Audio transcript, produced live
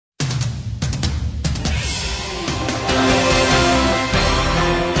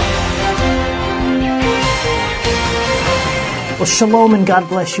Well, shalom and God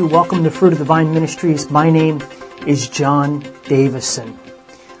bless you. Welcome to Fruit of the Vine Ministries. My name is John Davison.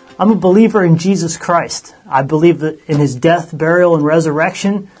 I'm a believer in Jesus Christ. I believe that in His death, burial, and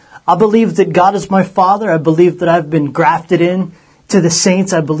resurrection. I believe that God is my Father. I believe that I've been grafted in to the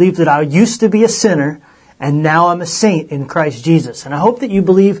saints. I believe that I used to be a sinner, and now I'm a saint in Christ Jesus. And I hope that you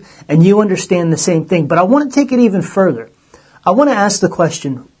believe and you understand the same thing. But I want to take it even further. I want to ask the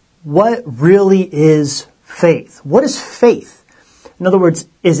question, what really is faith? What is faith? In other words,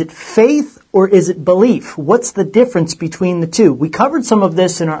 is it faith or is it belief? What's the difference between the two? We covered some of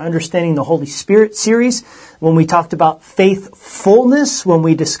this in our Understanding the Holy Spirit series when we talked about faithfulness, when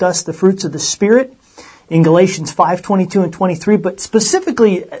we discussed the fruits of the Spirit in Galatians 5:22 and 23. But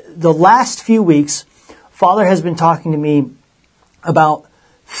specifically, the last few weeks, Father has been talking to me about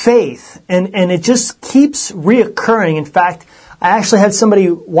faith, and it just keeps reoccurring. In fact, I actually had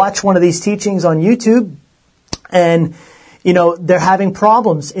somebody watch one of these teachings on YouTube, and they're having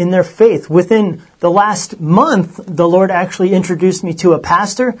problems in their faith. Within the last month, the Lord actually introduced me to a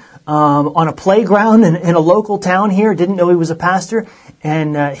pastor on a playground in a local town here. Didn't know he was a pastor,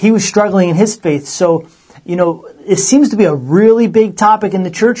 and he was struggling in his faith. So, it seems to be a really big topic in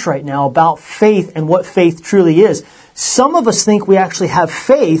the church right now about faith and what faith truly is. Some of us think we actually have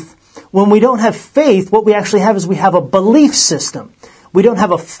faith. When we don't have faith, what we actually have is we have a belief system. We don't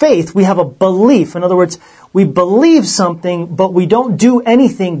have a faith, we have a belief. In other words, we believe something, but we don't do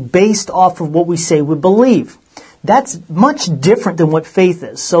anything based off of what we say we believe. That's much different than what faith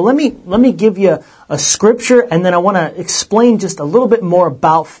is. So let me give you a scripture, and then I want to explain just a little bit more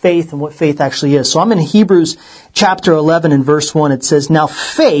about faith and what faith actually is. So I'm in Hebrews chapter 11 and verse 1. It says, "Now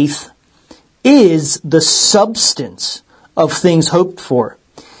faith is the substance of things hoped for.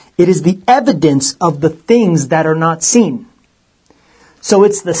 It is the evidence of the things that are not seen." So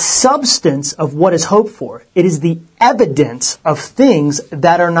it's the substance of what is hoped for. It is the evidence of things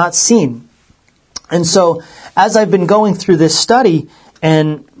that are not seen. And so as I've been going through this study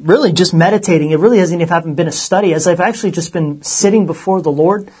and really just meditating, it really hasn't even been a study, as I've actually just been sitting before the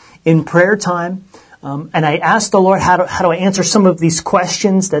Lord in prayer time. And I asked the Lord, how do I answer some of these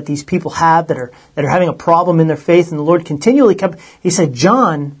questions that these people have that are having a problem in their faith? And the Lord continually He said,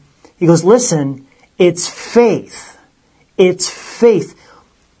 "John," He goes, "listen, it's faith. It's faith."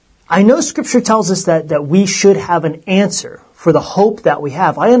 I know Scripture tells us that we should have an answer for the hope that we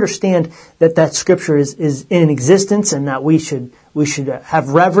have. I understand that Scripture is in existence and that we should have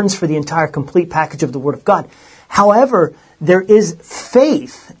reverence for the entire complete package of the Word of God. However, there is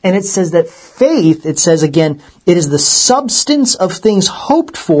faith, and it says that faith, it says again, it is the substance of things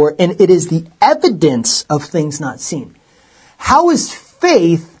hoped for, and it is the evidence of things not seen. How is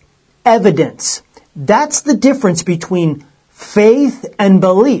faith evidence? That's the difference between faith and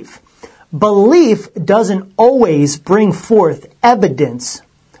belief. Belief doesn't always bring forth evidence.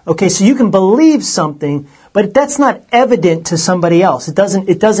 Okay, so you can believe something, but that's not evident to somebody else. It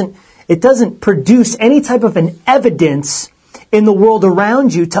doesn't produce any type of an evidence in the world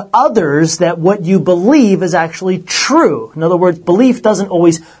around you to others that what you believe is actually true. In other words, belief doesn't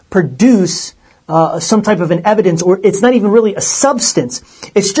always produce some type of an evidence, or it's not even really a substance.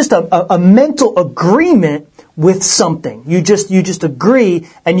 It's just a mental agreement with something. You just agree,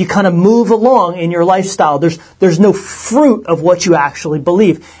 and you kind of move along in your lifestyle. There's no fruit of what you actually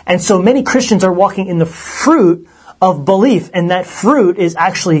believe. And so many Christians are walking in the fruit of belief, and that fruit is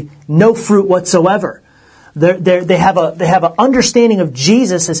actually no fruit whatsoever. They have an understanding of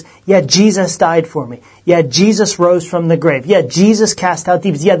Jesus as, yeah, Jesus died for me. Yeah, Jesus rose from the grave. Yeah, Jesus cast out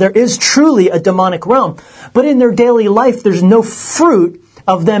demons. Yeah, there is truly a demonic realm. But in their daily life, there's no fruit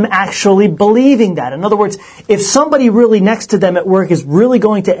of them actually believing that. In other words, if somebody really next to them at work is really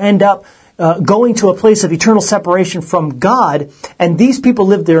going to end up going to a place of eternal separation from God, and these people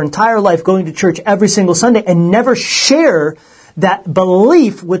live their entire life going to church every single Sunday and never share that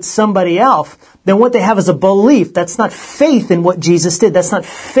belief with somebody else, then what they have is a belief. That's not faith in what Jesus did. That's not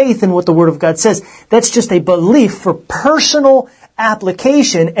faith in what the Word of God says. That's just a belief for personal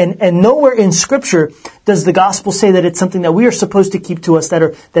application, and nowhere in Scripture does the gospel say that it's something that we are supposed to keep to us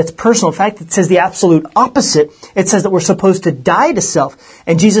that's personal. In fact, it says the absolute opposite. It says that we're supposed to die to self.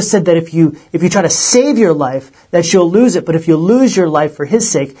 And Jesus said that if you try to save your life, that you'll lose it. But if you lose your life for His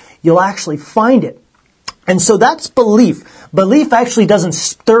sake, you'll actually find it. And so that's belief. Belief actually doesn't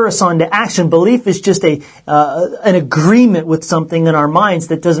stir us on to action. Belief is just an agreement with something in our minds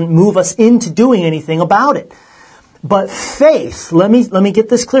that doesn't move us into doing anything about it. But faith, let me get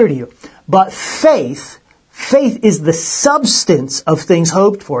this clear to you. But faith is the substance of things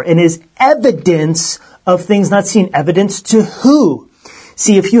hoped for and is evidence of things not seen. Evidence to who?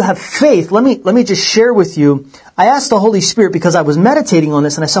 See, if you have faith, let me just share with you. I asked the Holy Spirit, because I was meditating on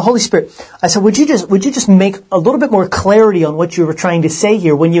this, and I said, Holy Spirit, I said, would you just make a little bit more clarity on what you were trying to say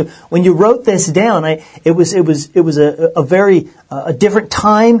here? When you wrote this down, it was a very different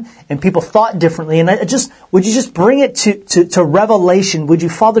time, and people thought differently. And would you just bring it to revelation? Would you,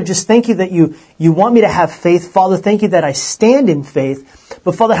 Father, just thank you that you want me to have faith. Father, thank you that I stand in faith.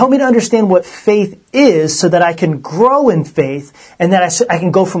 But Father, help me to understand what faith is so that I can grow in faith and that I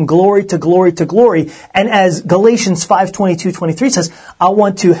can go from glory to glory to glory. And as Galatians 5:22-23 says, I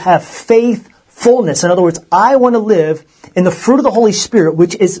want to have faithfulness. In other words, I want to live in the fruit of the Holy Spirit,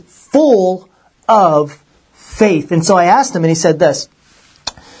 which is full of faith. And so I asked him, and he said this: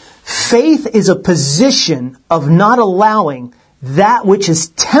 faith is a position of not allowing that which is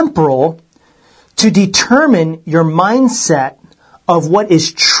temporal to determine your mindset of what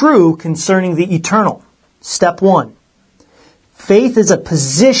is true concerning the eternal. Step one. Faith is a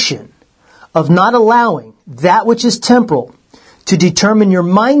position of not allowing that which is temporal to determine your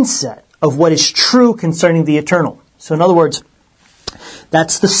mindset of what is true concerning the eternal. So in other words,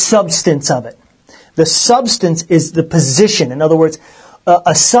 that's the substance of it. The substance is the position. In other words,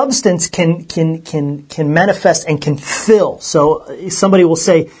 a substance can manifest and can fill. So somebody will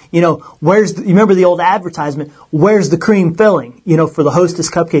say, you remember the old advertisement, where's the cream filling? For the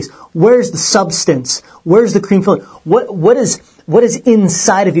Hostess cupcakes. Where's the substance? Where's the cream filling? What is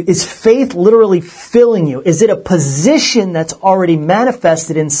inside of you? Is faith literally filling you? Is it a position that's already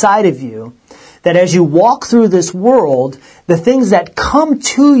manifested inside of you, that as you walk through this world, the things that come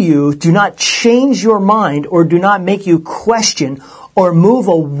to you do not change your mind or do not make you question or move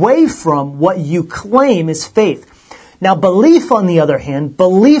away from what you claim is faith? Now, belief, on the other hand,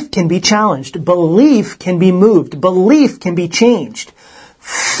 belief can be challenged. Belief can be moved. Belief can be changed.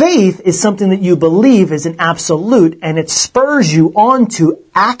 Faith is something that you believe is an absolute, and it spurs you on to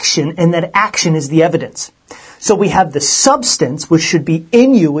action, and that action is the evidence. So we have the substance, which should be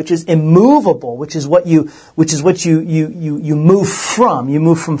in you, which is immovable, which is what you move from. You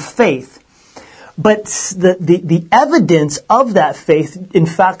move from faith. But the evidence of that faith, in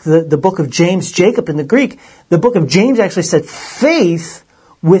fact, the book of James, Jacob in the Greek, the book of James actually said, faith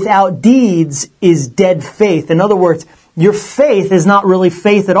without deeds is dead faith. In other words, your faith is not really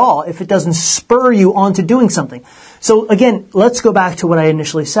faith at all if it doesn't spur you on to doing something. So again, let's go back to what I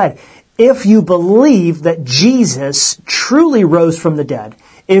initially said. If you believe that Jesus truly rose from the dead,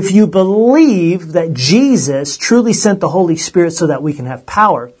 if you believe that Jesus truly sent the Holy Spirit so that we can have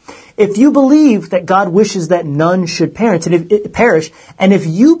power, if you believe that God wishes that none should perish, and if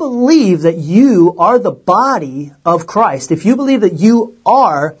you believe that you are the body of Christ, if you believe that you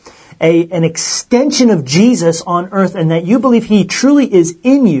are an extension of Jesus on earth, and that you believe He truly is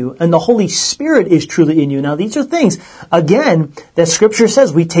in you, and the Holy Spirit is truly in you. Now, these are things, again, that Scripture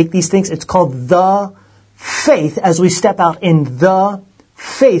says we take these things. It's called the faith as we step out in the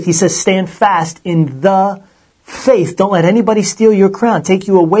faith. He says, stand fast in the faith. Don't let anybody steal your crown, take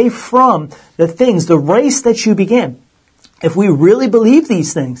you away from the things, the race that you began. If we really believe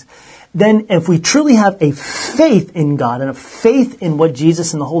these things, then if we truly have a faith in God and a faith in what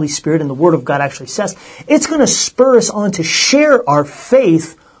Jesus and the Holy Spirit and the Word of God actually says, it's going to spur us on to share our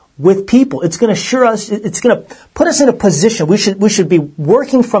faith with people. It's going to put us in a position. We should be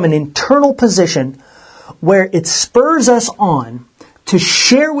working from an internal position where it spurs us on to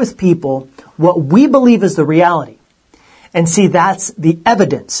share with people what we believe is the reality. And see, that's the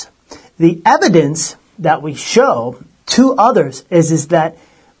evidence. The evidence that we show to others is that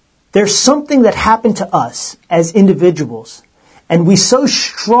there's something that happened to us as individuals, and we so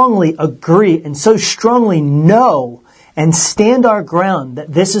strongly agree and so strongly know and stand our ground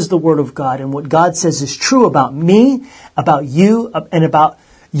that this is the Word of God, and what God says is true about me, about you, and about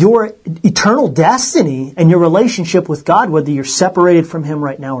your eternal destiny and your relationship with God, whether you're separated from Him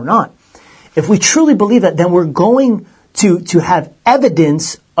right now or not. If we truly believe that, then we're going to have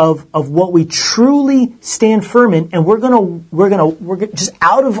evidence of what we truly stand firm in, and we're just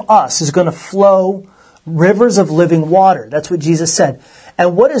out of us is going to flow rivers of living water. That's what Jesus said.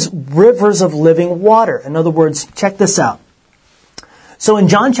 And what is rivers of living water? In other words, check this out. So in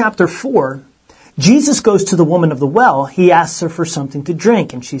John chapter 4, Jesus goes to the woman of the well. He asks her for something to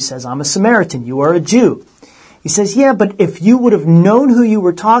drink, and she says, I'm a Samaritan, you are a Jew. He says, yeah, but if you would have known who you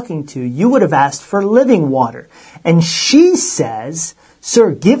were talking to, you would have asked for living water. And she says,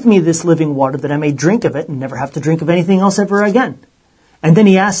 Sir, give me this living water that I may drink of it and never have to drink of anything else ever again. And then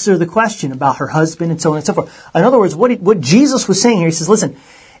he asks her the question about her husband and so on and so forth. In other words, what Jesus was saying here, he says, listen,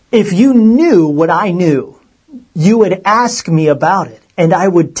 if you knew what I knew, you would ask me about it, and I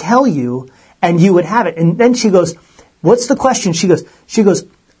would tell you, and you would have it. And then she goes, what's the question? She goes,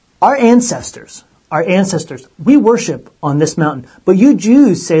 our ancestors, our ancestors, we worship on this mountain. But you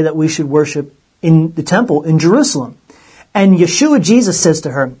Jews say that we should worship in the temple in Jerusalem. And Yeshua, Jesus, says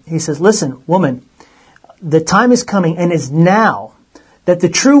to her, he says, listen, woman, the time is coming and is now that the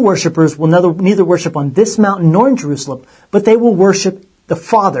true worshipers will neither worship on this mountain nor in Jerusalem, but they will worship the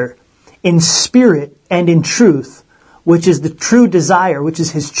Father in spirit and in truth, which is the true desire, which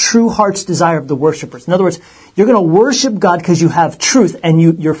is his true heart's desire of the worshipers. In other words, you're going to worship God because you have truth, and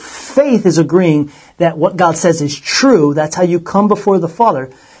your faith is agreeing that what God says is true. That's how you come before the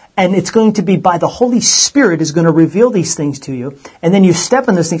Father. And it's going to be by the Holy Spirit is going to reveal these things to you. And then you step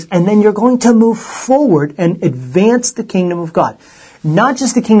in those things, and then you're going to move forward and advance the kingdom of God. Not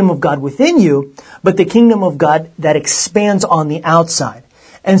just the kingdom of God within you, but the kingdom of God that expands on the outside.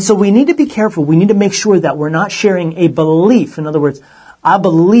 And so we need to be careful. We need to make sure that we're not sharing a belief. In other words, I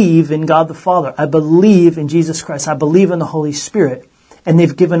believe in God the Father. I believe in Jesus Christ. I believe in the Holy Spirit. And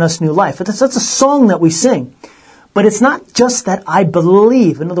they've given us new life. But that's a song that we sing. But it's not just that I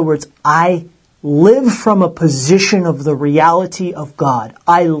believe. In other words, I live from a position of the reality of God.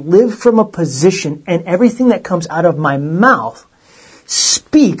 I live from a position, and everything that comes out of my mouth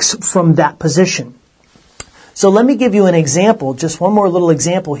speaks from that position. So let me give you an example, just one more little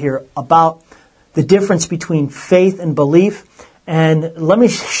example here about the difference between faith and belief. And let me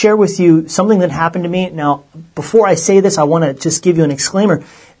share with you something that happened to me. Now, before I say this, I want to just give you an disclaimer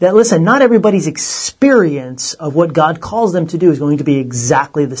that, listen, not everybody's experience of what God calls them to do is going to be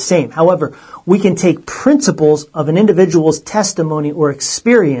exactly the same. However, we can take principles of an individual's testimony or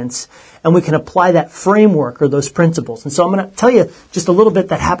experience, and we can apply that framework or those principles. And so I'm going to tell you just a little bit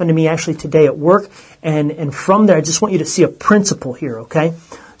that happened to me actually today at work. And from there, I just want you to see a principle here, okay?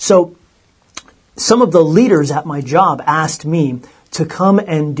 So some of the leaders at my job asked me to come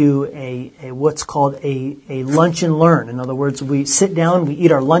and do a what's called a lunch and learn. In other words, we sit down, we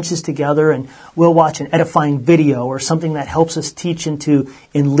eat our lunches together, and we'll watch an edifying video or something that helps us teach in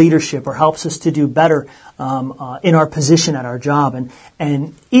leadership or helps us to do better in our position at our job.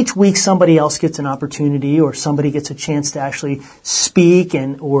 And each week somebody else gets an opportunity, or somebody gets a chance to actually speak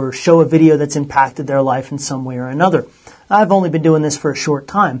or show a video that's impacted their life in some way or another. I've only been doing this for a short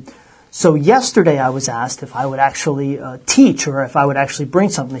time. So yesterday I was asked if I would actually teach, or if I would actually bring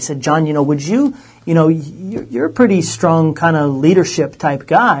something. They said, John, would you, you're a pretty strong kind of leadership type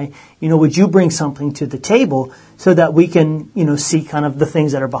guy. Would you bring something to the table so that we can, see kind of the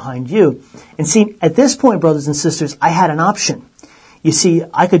things that are behind you? And see, at this point, brothers and sisters, I had an option. You see,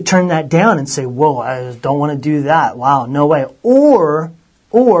 I could turn that down and say, whoa, I don't want to do that. Wow, no way. Or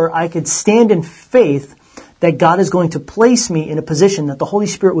I could stand in faith that God is going to place me in a position that the Holy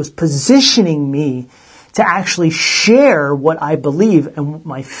Spirit was positioning me to actually share what I believe and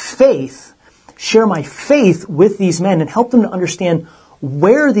share my faith with these men and help them to understand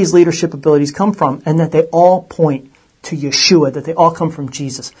where these leadership abilities come from, and that they all point to Yeshua, that they all come from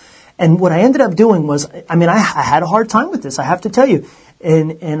Jesus. And what I ended up doing was, I had a hard time with this, I have to tell you.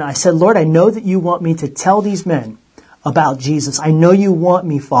 And I said, Lord, I know that you want me to tell these men about Jesus. I know you want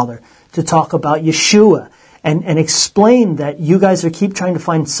me, Father, to talk about Yeshua. And explain that you guys keep trying to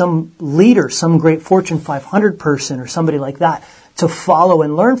find some leader, some great Fortune 500 person or somebody like that to follow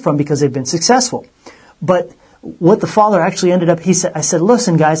and learn from because they've been successful. But what the Father actually ended up, I said,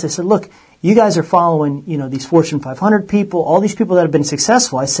 listen guys, look, you guys are following, these Fortune 500 people, all these people that have been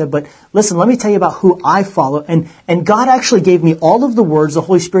successful. I said, but listen, let me tell you about who I follow. And God actually gave me all of the words. The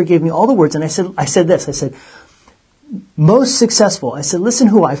Holy Spirit gave me all the words. And I said, most successful. I said, listen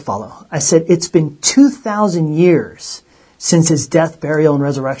who I follow. I said, it's been 2,000 years since his death, burial, and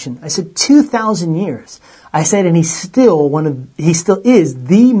resurrection. I said, 2,000 years. I said, and he's still is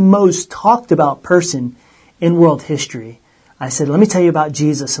the most talked about person in world history. I said, let me tell you about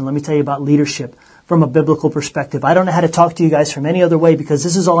Jesus, and let me tell you about leadership from a biblical perspective. I don't know how to talk to you guys from any other way, because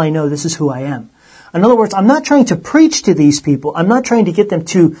this is all I know. This is who I am. In other words, I'm not trying to preach to these people. I'm not trying to get them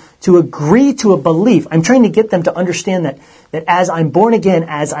to agree to a belief. I'm trying to get them to understand that as I'm born again,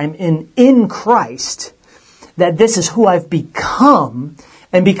 as I'm in Christ, that this is who I've become.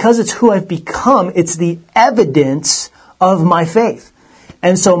 And because it's who I've become, it's the evidence of my faith.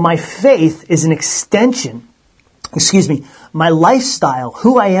 And so my faith is an extension, my lifestyle,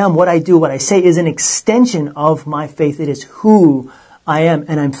 who I am, what I do, what I say is an extension of my faith. It is who I am,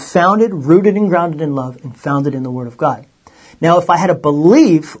 and I'm founded, rooted, and grounded in love, and founded in the Word of God. Now, if I had a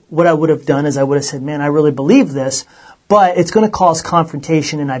belief, what I would have done is I would have said, man, I really believe this, but it's going to cause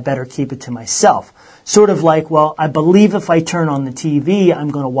confrontation, and I better keep it to myself. Sort of like, well, I believe if I turn on the TV,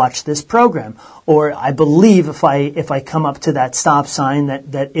 I'm going to watch this program. Or I believe if I come up to that stop sign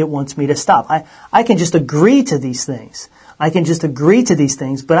that it wants me to stop. I can just agree to these things.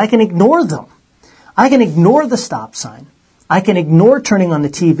 But I can ignore them. I can ignore the stop sign. I can ignore turning on the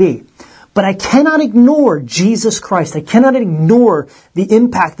TV. But I cannot ignore Jesus Christ. I cannot ignore the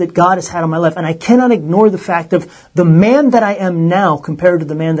impact that God has had on my life. And I cannot ignore the fact of the man that I am now compared to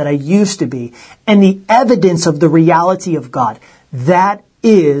the man that I used to be. And the evidence of the reality of God. That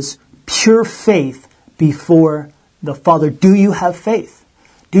is pure faith before the Father. Do you have faith?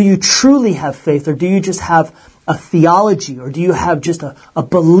 Do you truly have faith? Or do you just have a theology? Or do you have just a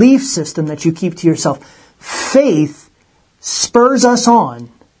belief system that you keep to yourself? Faith spurs us on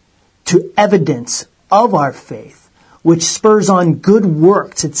to evidence of our faith, which spurs on good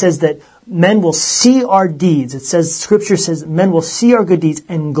works. It says that men will see our deeds. It says, Scripture says, men will see our good deeds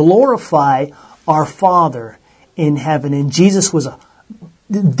and glorify our Father in heaven. And Jesus was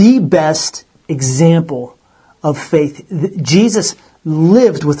the best example of faith. Jesus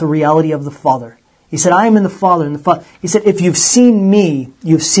lived with the reality of the Father. He said, I am in the Father, and the Father. He said, if you've seen me,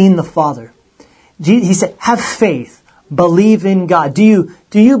 you've seen the Father. He said, have faith. Believe in God. Do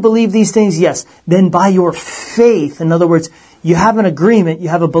you believe these things? Yes. Then by your faith, in other words, you have an agreement, you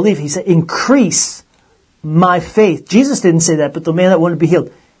have a belief. He said, increase my faith. Jesus didn't say that, but the man that wanted to be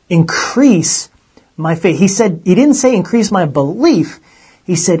healed, increase my faith. He didn't say increase my belief.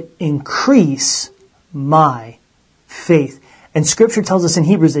 He said, increase my faith. And Scripture tells us in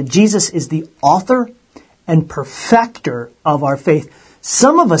Hebrews that Jesus is the author and perfecter of our faith.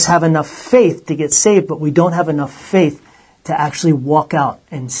 Some of us have enough faith to get saved, but we don't have enough faith to actually walk out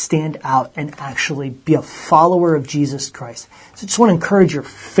and stand out and actually be a follower of Jesus Christ. So I just want to encourage your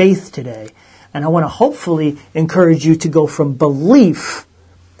faith today. And I want to hopefully encourage you to go from belief,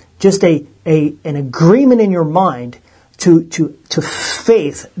 just an agreement in your mind, to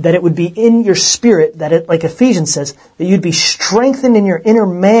faith, that it would be in your spirit, that it, like Ephesians says, that you'd be strengthened in your inner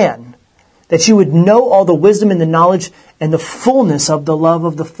man, that you would know all the wisdom and the knowledge and the fullness of the love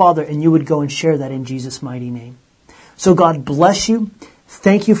of the Father, and you would go and share that in Jesus' mighty name. So God bless you.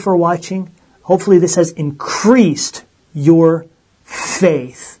 Thank you for watching. Hopefully this has increased your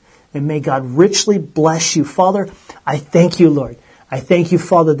faith. And may God richly bless you. Father, I thank you, Lord. I thank you,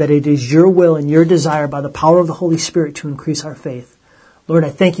 Father, that it is your will and your desire by the power of the Holy Spirit to increase our faith. Lord, I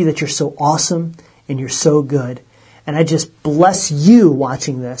thank you that you're so awesome and you're so good. And I just bless you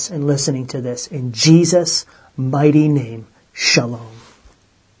watching this and listening to this. In Jesus' mighty name, shalom.